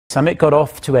Summit got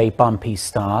off to a bumpy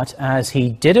start as he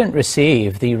didn't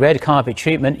receive the red carpet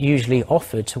treatment usually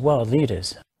offered to world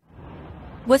leaders.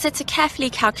 Was it a carefully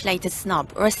calculated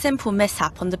snub or a simple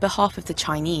mishap on the behalf of the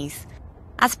Chinese?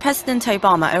 As President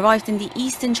Obama arrived in the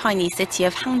eastern Chinese city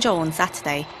of Hangzhou on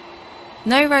Saturday,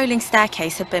 no rolling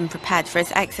staircase had been prepared for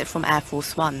his exit from Air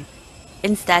Force One.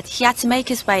 Instead, he had to make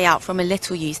his way out from a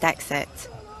little-used exit.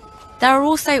 There are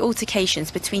also altercations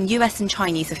between US and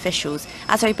Chinese officials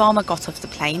as Obama got off the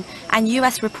plane and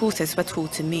US reporters were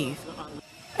told to move.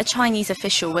 A Chinese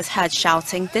official was heard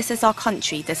shouting, "This is our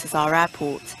country, this is our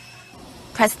airport."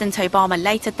 President Obama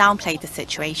later downplayed the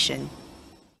situation.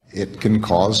 It can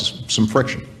cause some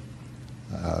friction.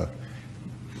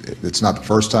 It's not the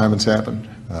first time it's happened.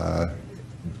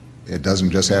 It doesn't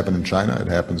just happen in China, it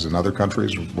happens in other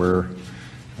countries where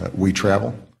we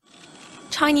travel.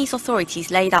 Chinese authorities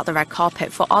laid out the red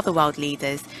carpet for other world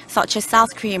leaders, such as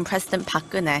South Korean President Park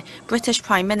Geun-hye, British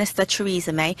Prime Minister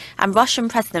Theresa May, and Russian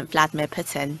President Vladimir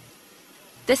Putin.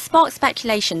 This sparked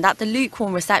speculation that the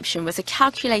lukewarm reception was a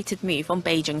calculated move on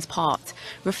Beijing's part,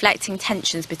 reflecting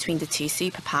tensions between the two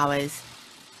superpowers.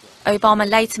 Obama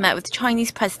later met with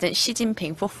Chinese President Xi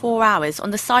Jinping for 4 hours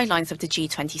on the sidelines of the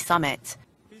G20 summit.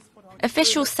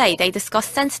 Officials say they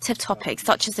discussed sensitive topics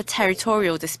such as the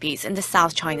territorial disputes in the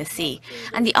South China Sea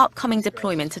and the upcoming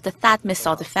deployment of the THAAD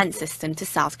missile defense system to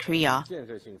South Korea.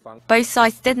 Both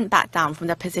sides didn't back down from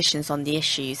their positions on the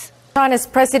issues. China's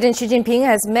President Xi Jinping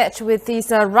has met with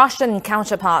his Russian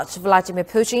counterpart Vladimir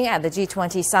Putin at the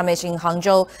G20 summit in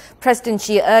Hangzhou. President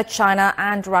Xi urged China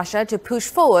and Russia to push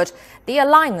forward the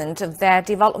alignment of their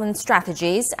development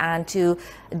strategies and to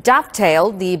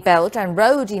dovetail the Belt and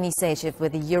Road Initiative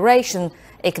with the Eurasian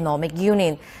Economic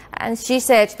Union. And she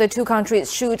said the two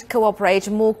countries should cooperate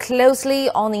more closely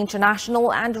on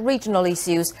international and regional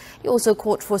issues. He also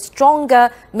called for stronger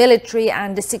military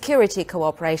and security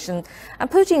cooperation. And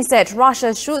Putin said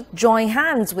Russia should join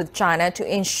hands with China to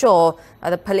ensure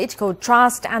the political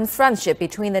trust and friendship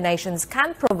between the nations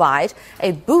can provide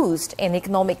a boost in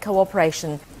economic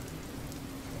cooperation.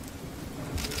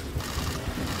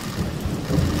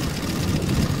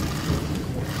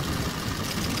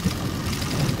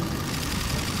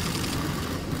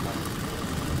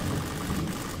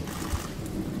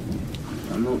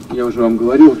 Я уже вам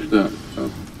говорил, что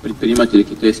предприниматели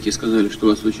китайские сказали, что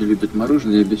вас очень любят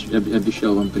мороженое. Я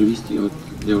обещал вам привезти. Вот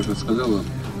я уже сказал вам,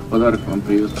 подарок вам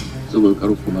привез целую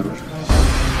коробку мороженого.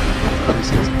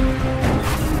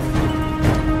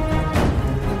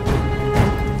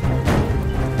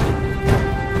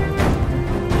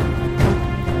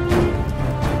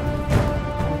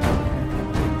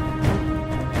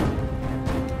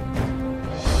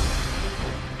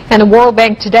 And the World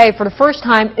Bank today, for the first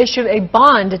time, issued a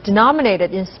bond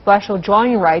denominated in special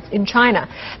drawing rights in China.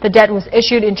 The debt was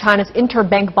issued in China's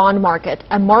interbank bond market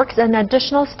and marks an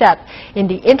additional step in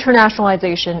the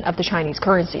internationalization of the Chinese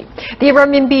currency. The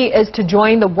renminbi is to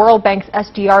join the World Bank's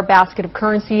SDR basket of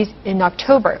currencies in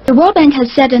October. The World Bank has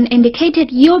set an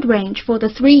indicated yield range for the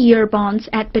 3-year bonds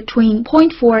at between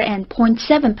 0.4 and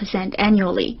 0.7%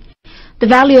 annually. The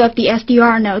value of the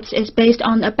SDR notes is based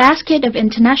on a basket of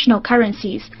international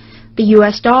currencies: the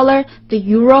US dollar, the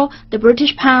euro, the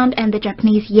British pound, and the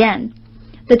Japanese yen.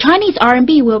 The Chinese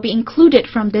RMB will be included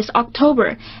from this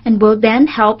October and will then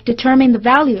help determine the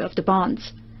value of the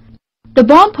bonds. The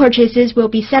bond purchases will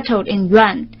be settled in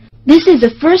yuan. This is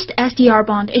the first SDR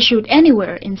bond issued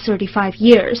anywhere in 35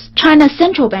 years. China's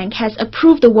central bank has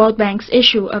approved the World Bank's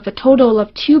issue of a total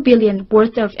of 2 billion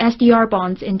worth of SDR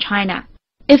bonds in China.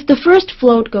 If the first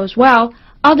float goes well,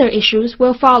 other issues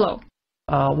will follow.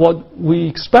 What we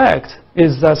expect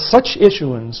is that such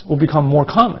issuance will become more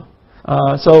common.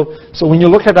 So when you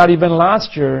look at that event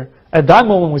last year, at that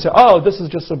moment we say, oh, this is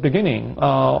just the beginning.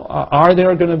 Are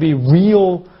there going to be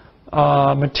real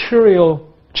material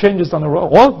changes on the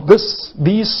road? Well,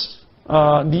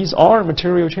 these are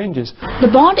material changes.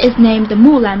 The bond is named the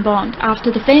Mulan bond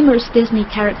after the famous Disney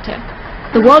character.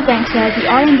 The World Bank says the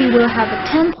RMB will have a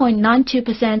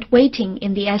 10.92% weighting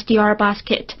in the SDR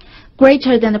basket,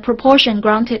 greater than the proportion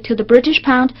granted to the British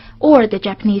pound or the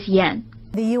Japanese yen.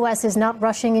 The U.S. is not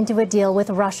rushing into a deal with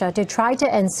Russia to try to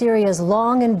end Syria's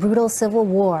long and brutal civil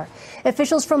war.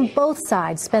 Officials from both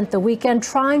sides spent the weekend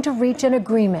trying to reach an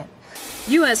agreement.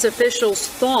 U.S. officials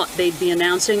thought they'd be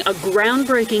announcing a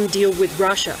groundbreaking deal with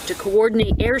Russia to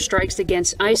coordinate airstrikes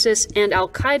against ISIS and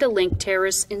al-Qaeda-linked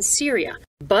terrorists in Syria.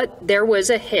 But there was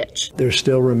a hitch. There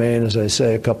still remain, as I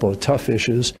say, a couple of tough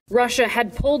issues. Russia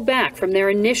had pulled back from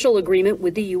their initial agreement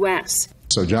with the U.S.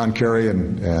 So John Kerry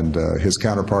and his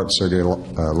counterpart, Sergei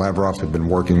Lavrov, have been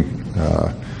working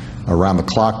around the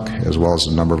clock, as well as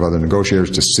a number of other negotiators,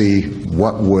 to see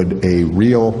what would a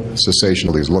real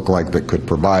cessation look like that could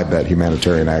provide that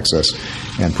humanitarian access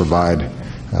and provide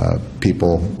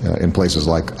people in places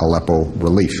like Aleppo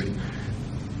relief.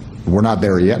 We're not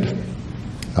there yet,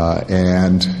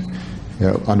 and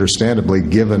understandably,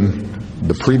 given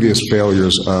the previous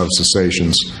failures of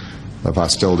cessations of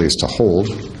hostilities to hold,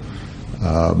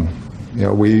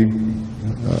 we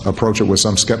approach it with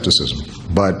some skepticism,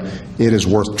 but it is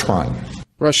worth trying.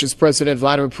 Russia's President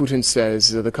Vladimir Putin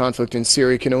says the conflict in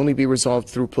Syria can only be resolved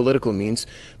through political means.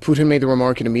 Putin made the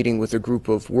remark in a meeting with a group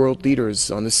of world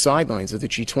leaders on the sidelines of the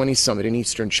G20 summit in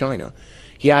eastern China.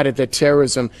 He added that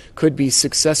terrorism could be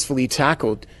successfully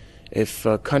tackled if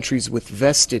countries with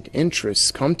vested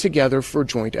interests come together for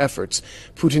joint efforts.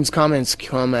 Putin's comments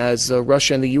come as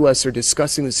Russia and the U.S. are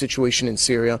discussing the situation in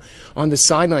Syria on the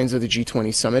sidelines of the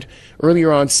G20 summit.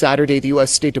 Earlier on Saturday, the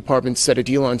U.S. State Department said a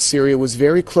deal on Syria was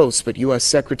very close, but U.S.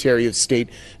 Secretary of State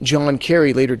John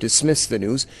Kerry later dismissed the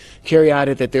news. Kerry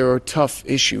added that there are tough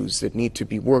issues that need to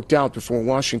be worked out before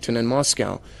Washington and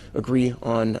Moscow agree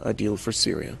on a deal for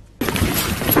Syria.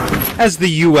 As the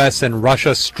U.S. and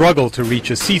Russia struggle to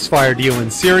reach a ceasefire deal in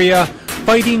Syria,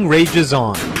 fighting rages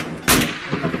on.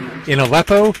 In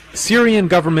Aleppo, Syrian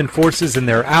government forces and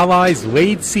their allies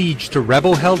laid siege to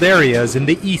rebel-held areas in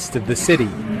the east of the city.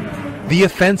 The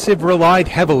offensive relied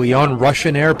heavily on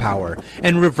Russian air power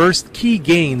and reversed key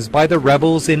gains by the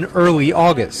rebels in early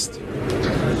August.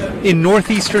 In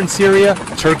northeastern Syria,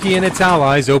 Turkey and its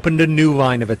allies opened a new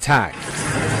line of attack.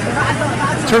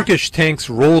 Turkish tanks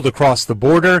rolled across the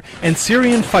border, and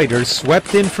Syrian fighters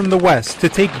swept in from the west to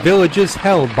take villages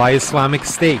held by Islamic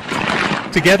State.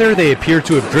 Together, they appear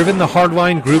to have driven the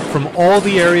hardline group from all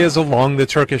the areas along the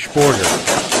Turkish border.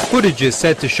 Footage is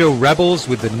said to show rebels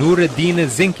with the Nureddin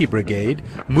Zinki Brigade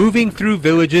moving through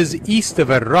villages east of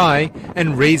Erray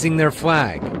and raising their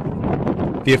flag.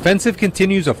 The offensive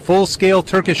continues a full-scale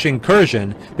Turkish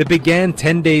incursion that began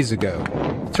 10 days ago.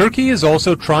 Turkey is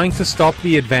also trying to stop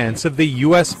the advance of the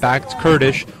U.S.-backed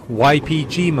Kurdish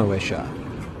YPG militia.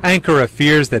 Ankara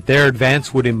fears that their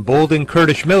advance would embolden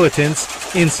Kurdish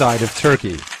militants inside of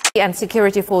Turkey. And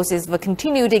security forces have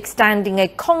continued extending a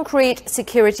concrete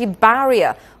security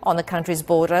barrier on the country's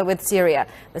border with Syria.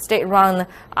 The state-run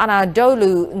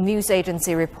Anadolu news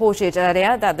agency reported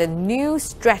earlier that the new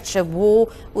stretch of wall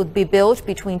would be built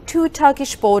between two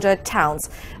Turkish border towns.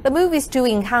 The move is to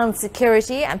enhance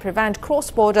security and prevent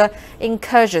cross-border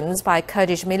incursions by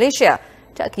Kurdish militia.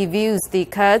 Turkey views the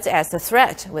Kurds as a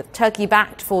threat, with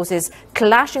Turkey-backed forces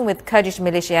clashing with Kurdish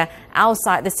militia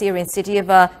outside the Syrian city of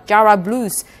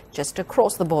Jarablus, just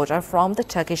across the border from the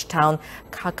Turkish town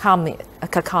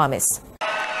Kakamis.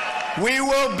 We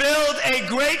will build a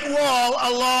great wall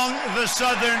along the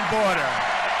southern border.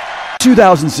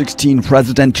 2016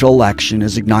 presidential election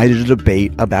has ignited a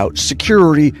debate about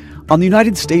security on the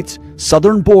United States'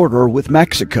 southern border with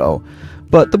Mexico.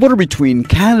 But the border between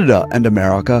Canada and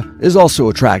America is also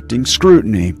attracting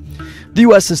scrutiny. The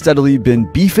U.S. has steadily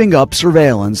been beefing up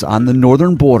surveillance on the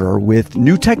northern border with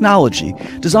new technology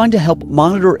designed to help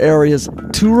monitor areas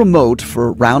too remote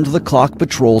for round-the-clock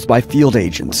patrols by field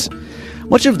agents.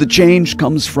 Much of the change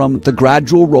comes from the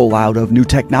gradual rollout of new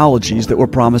technologies that were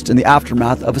promised in the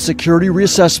aftermath of a security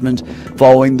reassessment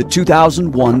following the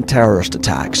 2001 terrorist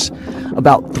attacks.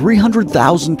 About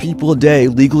 300,000 people a day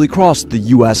legally cross the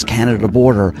U.S.-Canada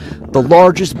border, the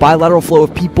largest bilateral flow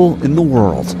of people in the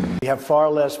world. We have far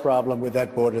less problem with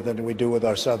that border than we do with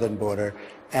our southern border.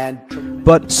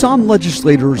 But some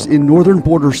legislators in northern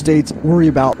border states worry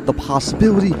about the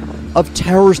possibility of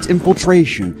terrorist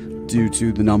infiltration due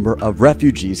to the number of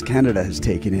refugees Canada has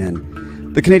taken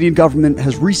in. The Canadian government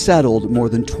has resettled more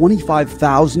than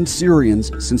 25,000 Syrians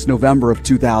since November of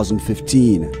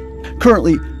 2015.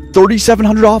 Currently,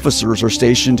 3,700 officers are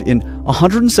stationed in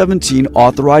 117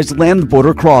 authorized land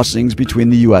border crossings between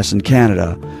the U.S. and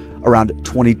Canada. Around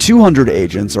 2,200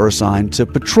 agents are assigned to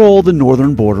patrol the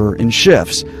northern border in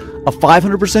shifts, a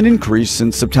 500% increase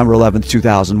since September 11,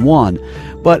 2001.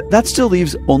 But that still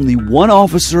leaves only one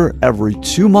officer every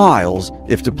 2 miles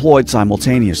if deployed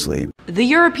simultaneously. The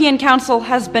European Council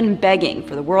has been begging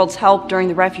for the world's help during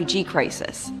the refugee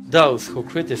crisis. Those who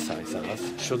criticize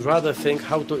us should rather think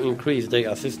how to increase their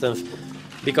assistance,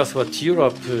 because what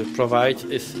Europe provides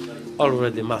is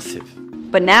already massive.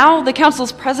 But now the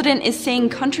Council's president is saying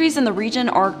countries in the region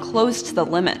are close to the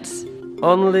limits.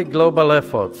 Only global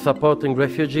efforts supporting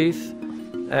refugees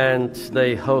and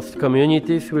their host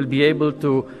communities will be able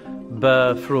to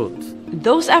bear fruit.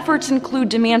 Those efforts include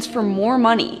demands for more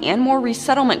money and more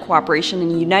resettlement cooperation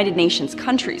in United Nations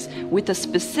countries, with a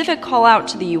specific call out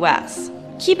to the U.S.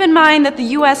 Keep in mind that the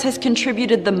U.S. has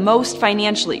contributed the most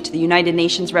financially to the United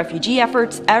Nations refugee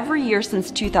efforts every year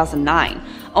since 2009,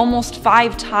 almost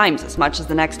 5 times as much as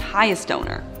the next highest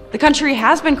donor. The country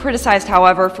has been criticized,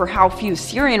 however, for how few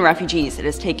Syrian refugees it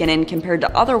has taken in compared to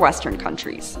other Western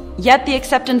countries. Yet the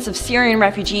acceptance of Syrian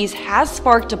refugees has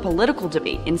sparked a political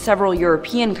debate in several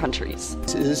European countries.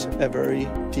 This is a very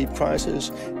deep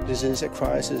crisis. This is a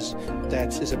crisis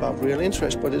that is about real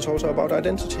interest, but it's also about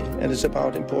identity, and it's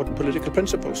about important political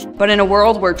principles. But in a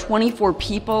world where 24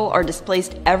 people are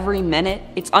displaced every minute,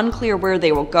 it's unclear where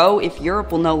they will go if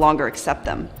Europe will no longer accept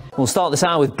them. We'll start this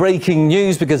hour with breaking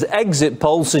news because exit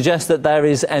polls suggest that there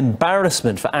is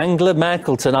embarrassment for Angela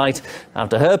Merkel tonight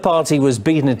after her party was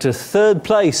beaten into 3rd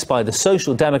place by the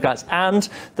Social Democrats and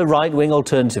the right-wing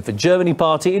Alternative for Germany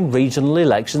party in regional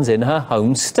elections in her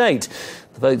home state.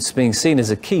 The vote's being seen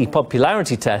as a key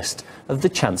popularity test of the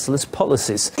Chancellor's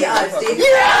policies.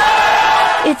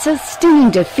 It's a stinging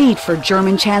defeat for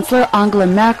German Chancellor Angela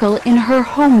Merkel in her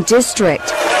home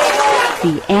district.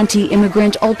 The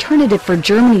anti-immigrant Alternative for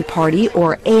Germany party,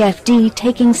 or AfD,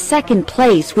 taking 2nd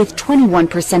place with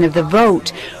 21% of the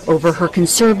vote, over her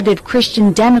conservative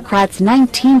Christian Democrats'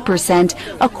 19%,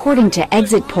 according to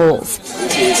exit polls.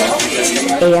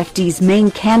 AfD's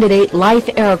main candidate, Leif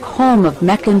Erik Holm of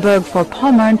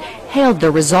Mecklenburg-Vorpommern, hailed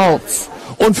the results.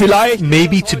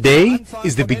 Maybe today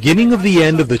is the beginning of the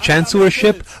end of the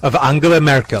chancellorship of Angela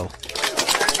Merkel.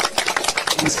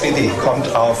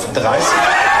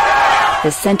 The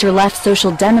center-left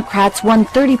Social Democrats won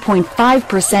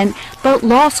 30.5%, but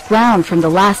lost ground from the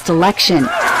last election.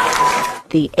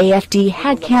 The AfD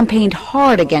had campaigned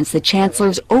hard against the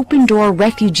Chancellor's open-door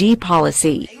refugee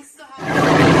policy.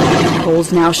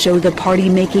 Polls now show the party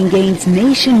making gains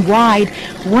nationwide,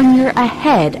 1 year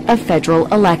ahead of federal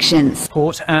elections.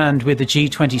 And with the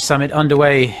G20 summit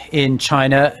underway in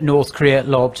China, North Korea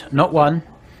lobbed not 1,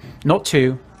 not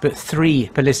 2, but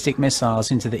 3 ballistic missiles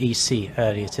into the East Sea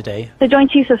earlier today. The Joint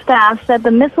Chiefs of Staff said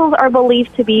the missiles are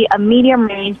believed to be a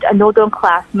medium-range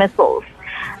Nodon-class missiles.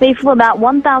 They flew about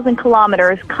 1,000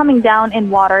 kilometers, coming down in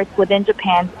waters within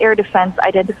Japan's air defense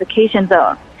identification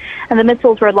zone. And the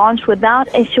missiles were launched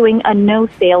without issuing a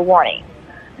no-sail warning.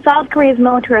 South Korea's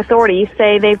military authorities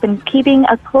say they've been keeping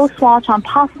a close watch on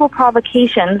possible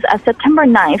provocations as September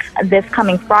 9th, this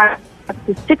coming Friday, marks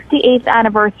the 68th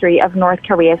anniversary of North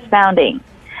Korea's founding.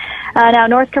 Now,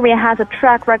 North Korea has a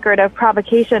track record of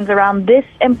provocations around this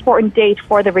important date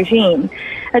for the regime.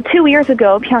 2 years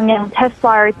ago, Pyongyang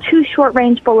test-fired 2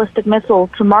 short-range ballistic missiles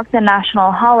to mark the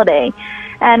national holiday.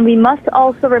 And we must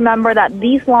also remember that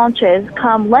these launches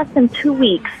come less than 2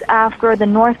 weeks after the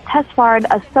North test-fired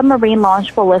a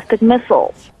submarine-launched ballistic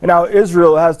missile. Now,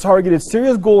 Israel has targeted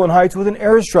Syria's Golan Heights with an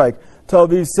airstrike. Tel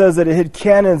Aviv says that it hit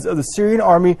cannons of the Syrian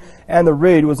army, and the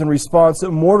raid was in response to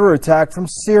a mortar attack from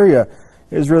Syria.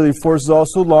 Israeli forces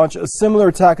also launched a similar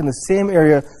attack in the same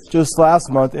area just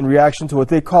last month in reaction to what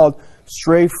they called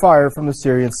stray fire from the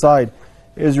Syrian side.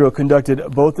 Israel conducted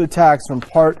both attacks from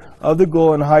part of the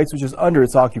Golan Heights, which is under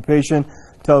its occupation.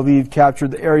 Tel Aviv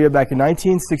captured the area back in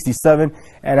 1967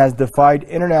 and has defied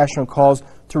international calls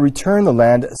to return the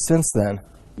land since then.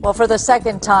 Well, for the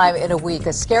second time in a week,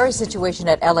 a scary situation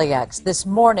at LAX. This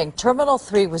morning, Terminal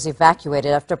 3 was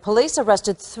evacuated after police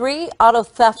arrested 3 auto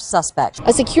theft suspects.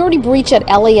 A security breach at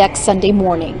LAX Sunday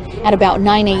morning. At about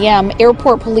 9 a.m.,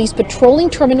 airport police patrolling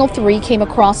Terminal 3 came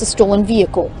across a stolen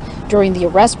vehicle. During the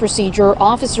arrest procedure,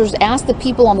 officers asked the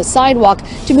people on the sidewalk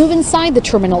to move inside the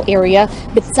terminal area,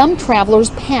 but some travelers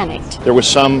panicked. There were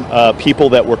some people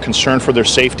that were concerned for their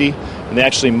safety, and they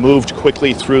actually moved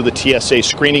quickly through the TSA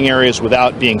screening areas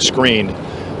without being screened.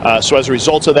 So as a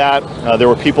result of that, there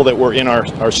were people that were in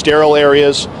our sterile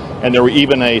areas, and there were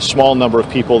even a small number of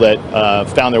people that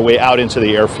found their way out into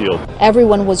the airfield.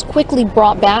 Everyone was quickly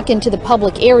brought back into the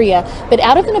public area, but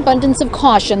out of an abundance of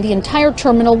caution, the entire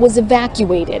terminal was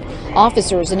evacuated.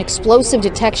 Officers and explosive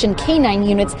detection K9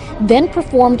 units then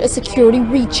performed a security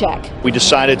recheck. We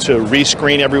decided to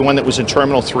rescreen everyone that was in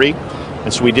Terminal 3.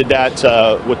 And so we did that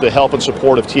with the help and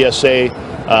support of TSA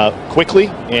quickly,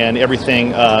 and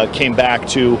everything came back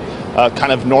to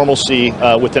kind of normalcy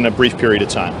within a brief period of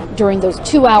time. During those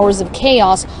 2 hours of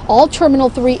chaos, all Terminal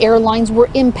 3 airlines were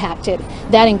impacted.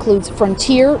 That includes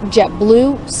Frontier,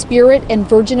 JetBlue, Spirit, and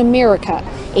Virgin America.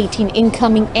 18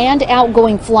 incoming and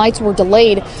outgoing flights were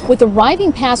delayed, with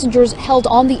arriving passengers held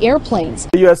on the airplanes.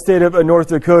 The U.S. state of North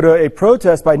Dakota, a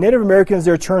protest by Native Americans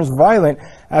there turns violent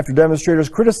after demonstrators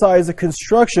criticize the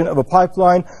construction of a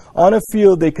pipeline on a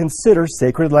field they consider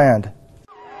sacred land.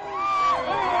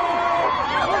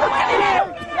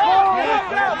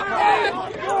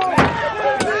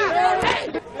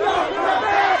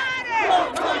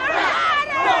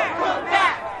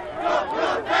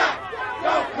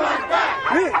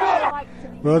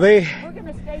 Well, they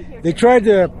tried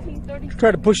to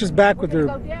push us back with their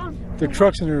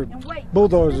trucks and their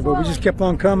bulldozers, but we just kept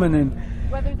on coming, and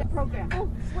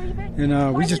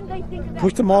we just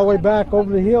pushed them all the way back over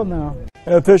the hill now.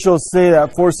 And officials say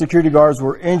that 4 security guards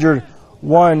were injured,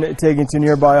 one taken to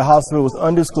nearby hospital with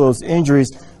undisclosed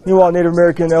injuries. Meanwhile, Native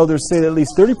American elders say that at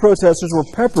least 30 protesters were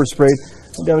pepper sprayed.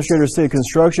 Demonstrators say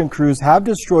construction crews have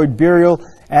destroyed burial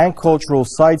and cultural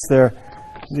sites there.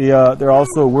 They're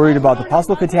also worried about the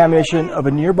possible contamination of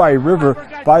a nearby river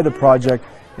by the project.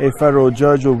 A federal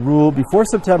judge will rule before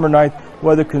September 9th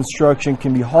whether construction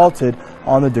can be halted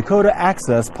on the Dakota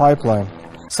Access Pipeline.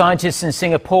 Scientists in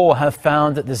Singapore have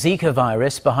found that the Zika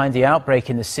virus behind the outbreak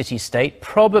in the city-state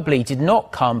probably did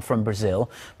not come from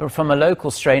Brazil, but from a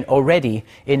local strain already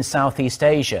in Southeast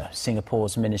Asia.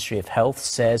 Singapore's Ministry of Health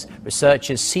says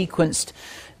researchers sequenced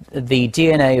the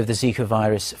DNA of the Zika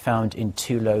virus found in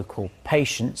 2 local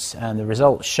patients, and the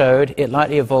results showed it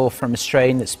likely evolved from a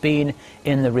strain that's been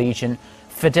in the region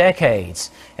for decades.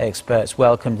 Experts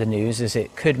welcomed the news as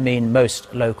it could mean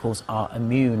most locals are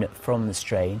immune from the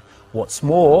strain. What's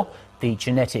more, the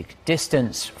genetic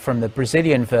distance from the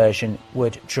Brazilian version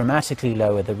would dramatically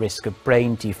lower the risk of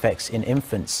brain defects in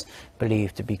infants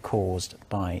believed to be caused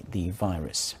by the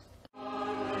virus.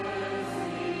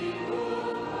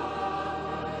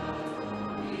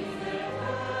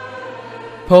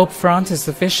 Pope Francis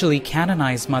officially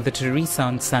canonized Mother Teresa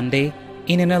on Sunday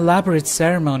in an elaborate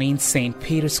ceremony in St.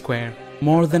 Peter's Square.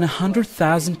 More than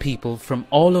 100,000 people from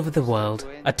all over the world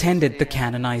attended the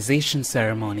canonization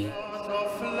ceremony.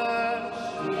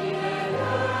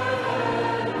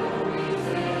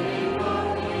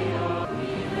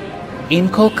 In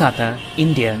Kolkata,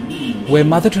 India, where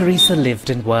Mother Teresa lived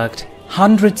and worked,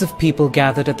 hundreds of people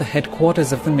gathered at the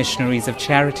headquarters of the Missionaries of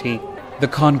Charity, the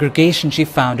congregation she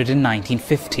founded in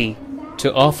 1950,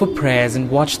 to offer prayers and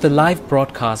watch the live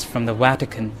broadcast from the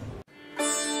Vatican.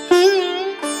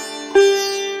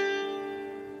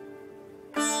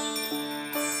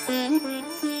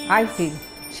 I feel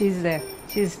she's there.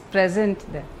 She's present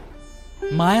there.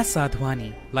 Maya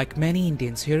Sadhwani, like many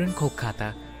Indians here in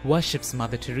Kolkata, worships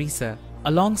Mother Teresa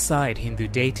alongside Hindu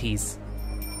deities.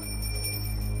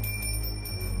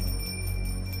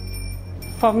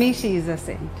 For me, she is a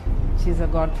saint. She's a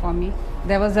god for me.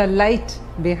 There was a light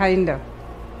behind her.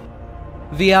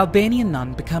 The Albanian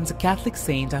nun becomes a Catholic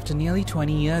saint after nearly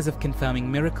 20 years of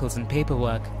confirming miracles and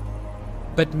paperwork.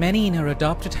 But many in her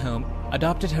adopted home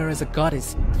adopted her as a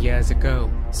goddess years ago.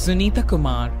 Sunita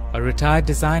Kumar, a retired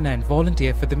designer and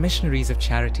volunteer for the Missionaries of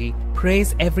Charity,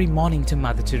 prays every morning to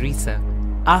Mother Teresa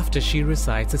after she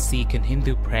recites a Sikh and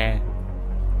Hindu prayer.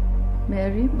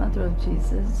 Mary, Mother of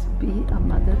Jesus, be a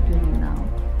mother to me now,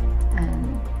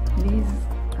 and please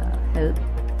help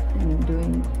in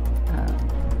doing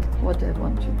what I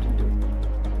want you to do.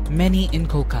 Many in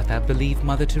Kolkata believe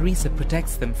Mother Teresa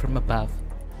protects them from above.